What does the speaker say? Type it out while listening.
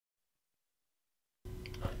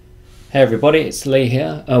Hey everybody, it's Lee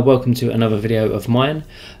here. Welcome to another video of mine.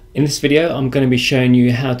 In this video I'm going to be showing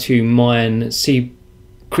you how to mine C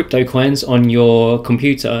crypto coins on your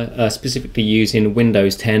computer, specifically using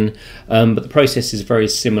Windows 10, but the process is very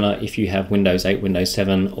similar if you have Windows 8, Windows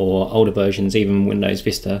 7 or older versions, even Windows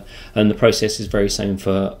Vista, and the process is very same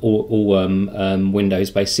for all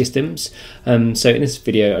Windows based systems. So in this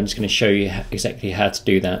video I'm just going to show you exactly how to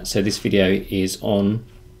do that. So this video is on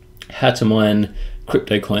how to mine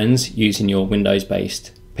crypto coins using your Windows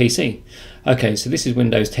based PC. Okay, so this is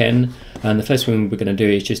Windows 10, and the first thing we're going to do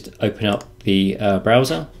is just open up the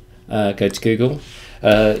browser, go to Google.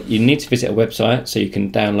 You need to visit a website so you can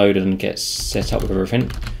download and get set up with everything.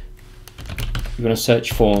 You're going to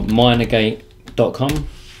search for minergate.com.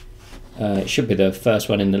 It should be the first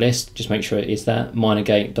one in the list. Just make sure it is that,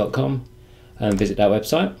 minergate.com, and visit that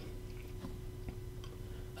website.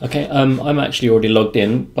 Okay, I'm actually already logged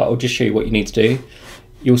in, but I'll just show you what you need to do.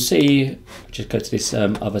 You'll see, just go to this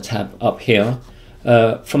other tab up here,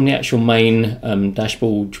 from the actual main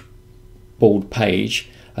dashboard page,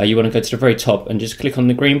 you want to go to the very top and just click on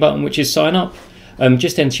the green button, which is sign up.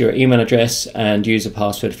 Just enter your email address and use a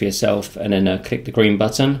password for yourself, and then click the green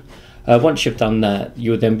button. Once you've done that,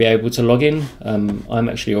 you'll then be able to log in. I'm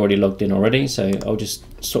actually already logged in already, so I'll just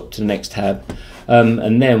swap to the next tab.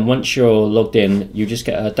 And then once you're logged in, you just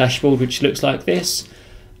get a dashboard which looks like this.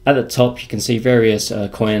 At the top you can see various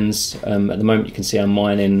coins. At the moment you can see I'm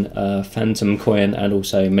mining Fantom coin and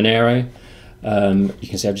also Monero. You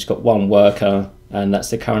can see I've just got one worker, and that's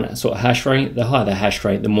the current sort of hash rate. The higher the hash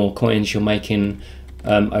rate, the more coins you're making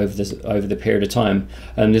over the period of time.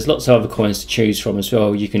 There's lots of other coins to choose from as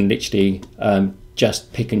well. You can literally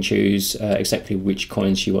just pick and choose exactly which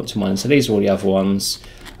coins you want to mine. So these are all the other ones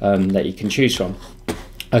that you can choose from.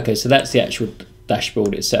 Okay, so that's the actual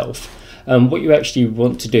dashboard itself. What you actually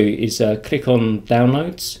want to do is click on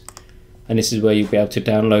downloads, and this is where you'll be able to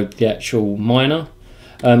download the actual miner.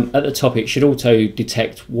 At the top it should auto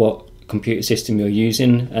detect what computer system you're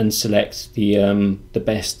using and select the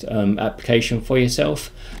best application for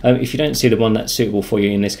yourself. If you don't see the one that's suitable for you,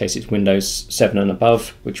 in this case it's Windows 7 and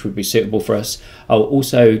above, which would be suitable for us. I'll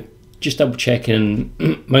also just double check, and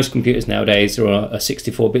most computers nowadays are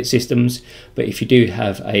 64-bit systems, but if you do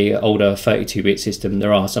have a older 32-bit system,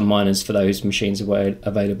 there are some miners for those machines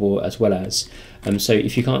available as well as. So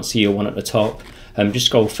if you can't see your one at the top, just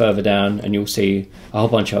scroll further down and you'll see a whole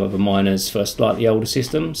bunch of other miners for slightly older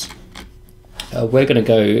systems. We're going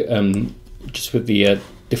to go just with the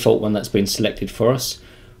default one that's been selected for us.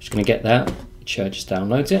 I'm just going to get that, which just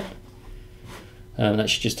downloads it. That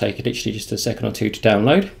should just take literally just a second or two to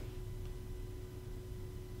download.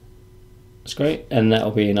 That's great, and that'll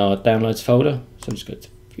be in our downloads folder. So I'm just going to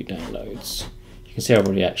view downloads. You can see I've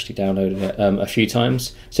already actually downloaded it a few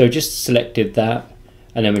times. So just selected that,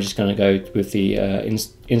 and then we're just going to go with the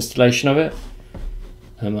installation of it.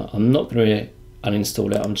 I'm not going to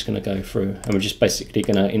uninstall it, I'm just going to go through, and we're just basically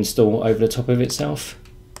going to install over the top of itself.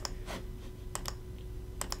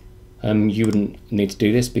 You wouldn't need to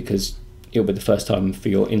do this because it'll be the first time for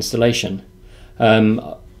your installation.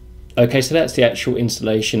 Okay, so that's the actual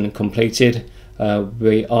installation completed.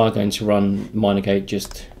 We are going to run Minergate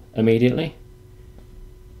just immediately.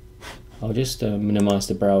 I'll just minimize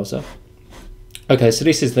the browser. Okay, so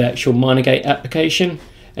this is the actual Minergate application,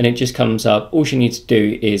 and it just comes up. All you need to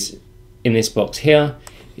do is, in this box here,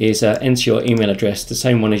 is enter your email address, the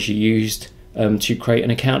same one as you used to create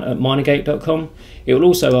an account at minergate.com. It will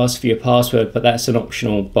also ask for your password, but that's an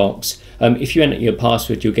optional box. If you enter your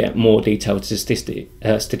password, you'll get more detailed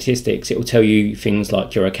statistics. It will tell you things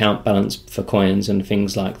like your account balance for coins and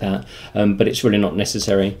things like that, but it's really not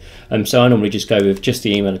necessary. So I normally just go with just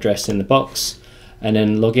the email address in the box, and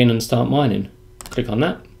then log in and start mining. Click on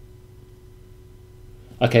that.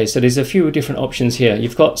 Okay, so there's a few different options here.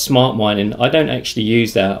 You've got smart mining. I don't actually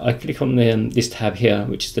use that. I click on this tab here,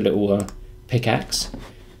 which is the little pickaxe,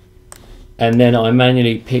 and then I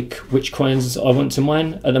manually pick which coins I want to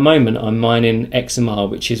mine. At the moment I'm mining XMR,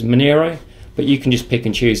 which is Monero, but you can just pick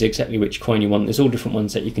and choose exactly which coin you want. There's all different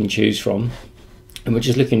ones that you can choose from, and we're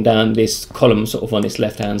just looking down this column sort of on this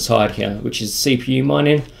left hand side here, which is CPU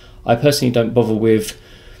mining. I personally don't bother with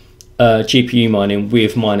GPU mining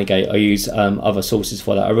with Minergate. I use other sources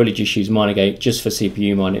for that. I really just use Minergate just for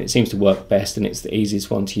CPU mining. It seems to work best, and it's the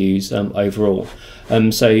easiest one to use overall.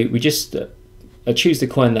 So we just choose the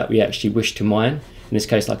coin that we actually wish to mine. In this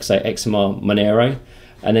case, like I say, XMR Monero.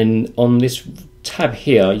 And then on this tab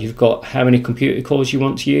here, you've got how many computer cores you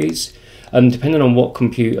want to use. Depending on what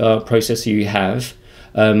computer processor you have,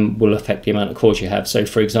 will affect the amount of cores you have. So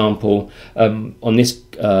for example, on this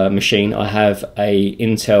machine I have a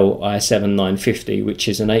Intel i7-950, which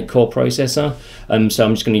is an 8-core processor, so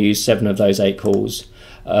I'm just going to use 7 of those 8 cores,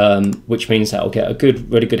 which means that I'll get a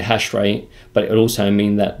really good hash rate, but it'll also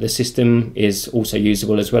mean that the system is also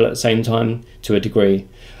usable as well at the same time to a degree.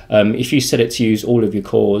 If you set it to use all of your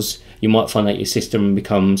cores, you might find that your system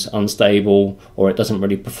becomes unstable, or it doesn't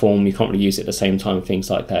really perform, you can't really use it at the same time, things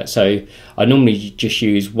like that. So I normally just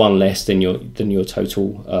use 1 less than your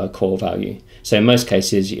total core value. So in most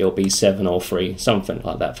cases it'll be 7 or 3, something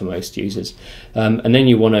like that for most users. And then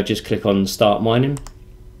you want to just click on start mining.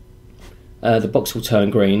 The box will turn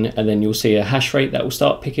green, and then you'll see a hash rate that will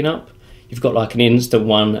start picking up. You've got like an instant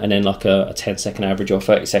one, and then like a 10-second average or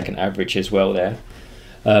 30-second average as well there.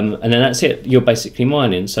 And then that's it, you're basically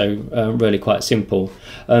mining. So really quite simple.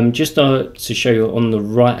 Just to show you on the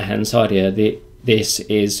right hand side here, this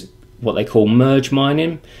is what they call merge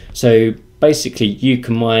mining. So basically you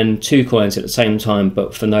can mine 2 coins at the same time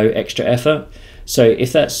but for no extra effort. So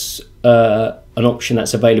if that's an option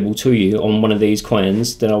that's available to you on one of these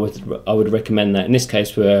coins, then I would recommend that. In this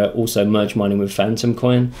case we're also merge mining with Fantom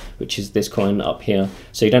coin, which is this coin up here,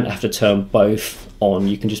 so you don't have to turn both on,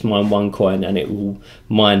 you can just mine 1 coin and it will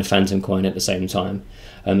mine Fantom coin at the same time.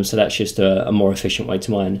 So that's just a more efficient way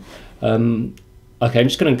to mine. Okay, I'm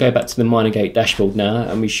just going to go back to the MinerGate dashboard now,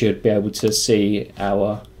 and we should be able to see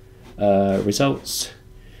our results.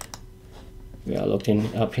 We are logged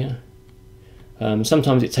in up here.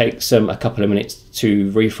 Sometimes it takes a couple of minutes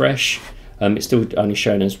to refresh. It's still only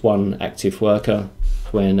shown as 1 active worker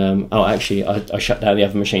when oh, actually I shut down the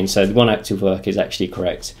other machine, so the 1 active worker is actually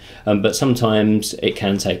correct, but sometimes it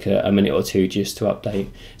can take a minute or 2 just to update.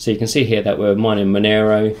 So you can see here that we're mining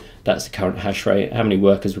Monero, that's the current hash rate, how many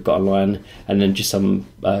workers we've got online, and then just some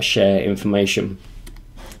share information.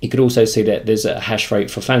 You could also see that there's a hash rate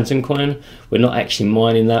for Fantom coin. We're not actually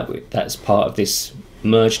mining that, that's part of this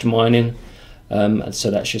merged mining.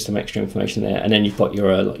 So that's just some extra information there, and then you've got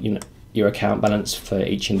your account balance for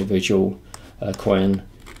each individual coin,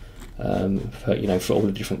 for all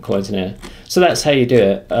the different coins in there. So that's how you do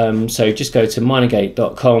it. So just go to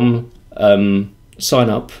minergate.com, sign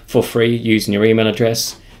up for free using your email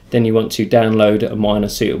address. Then you want to download a miner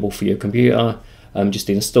suitable for your computer. Just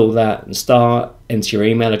install that and start, enter your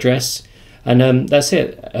email address, and that's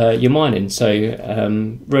it. You're mining. So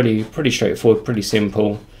really pretty straightforward, pretty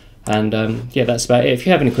simple. And yeah, that's about it. If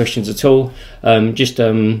you have any questions at all, just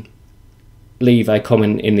leave a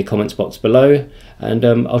comment in the comments box below, and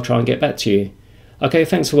I'll try and get back to you. Okay,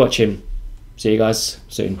 thanks for watching. See you guys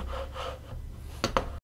soon.